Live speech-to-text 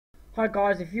Hi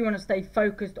guys, if you want to stay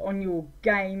focused on your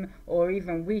game or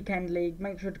even weekend league,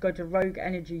 make sure to go to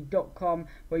rogueenergy.com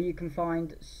where you can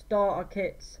find starter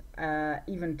kits,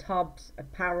 even tubs,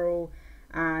 apparel,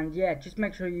 and yeah, just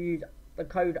make sure you use the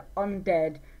code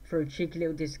UNDEAD for a cheeky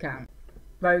little discount.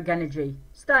 Rogue Energy,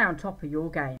 stay on top of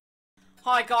your game.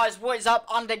 Hi guys, what is up?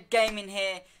 Undead Gaming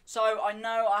here. So I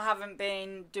know I haven't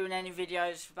been doing any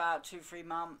videos for about 2-3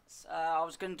 months. I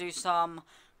was going to do some.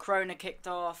 Corona kicked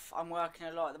off. I'm working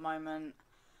a lot at the moment.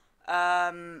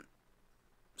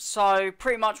 So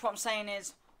pretty much what I'm saying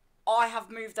is I have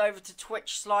moved over to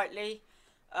Twitch slightly.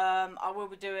 I will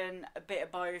be doing a bit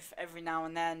of both every now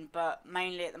and then, but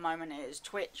mainly at the moment it is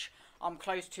Twitch. I'm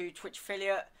close to Twitch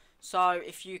affiliate, so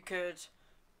if you could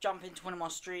jump into one of my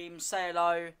streams, say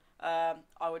hello,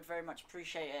 I would very much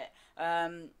appreciate it.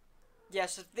 Yeah,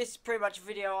 so this is pretty much a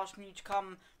video asking you to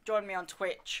come join me on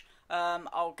Twitch.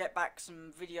 I'll get back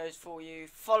some videos for you.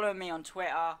 Follow me on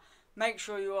Twitter. Make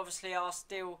sure you obviously are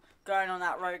still going on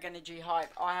that Rogue Energy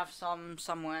hype. I have some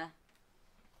somewhere.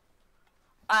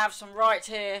 I have some right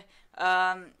here.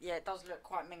 Yeah, it does look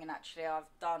quite minging actually. I've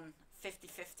done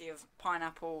 50-50 of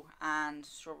pineapple and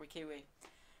strawberry kiwi.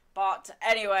 But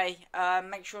anyway,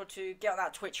 make sure to get on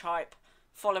that Twitch hype.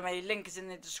 Follow me. Link is in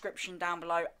the description down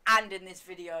below and in this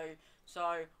video.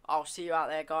 So I'll see you out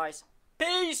there, guys.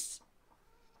 Peace!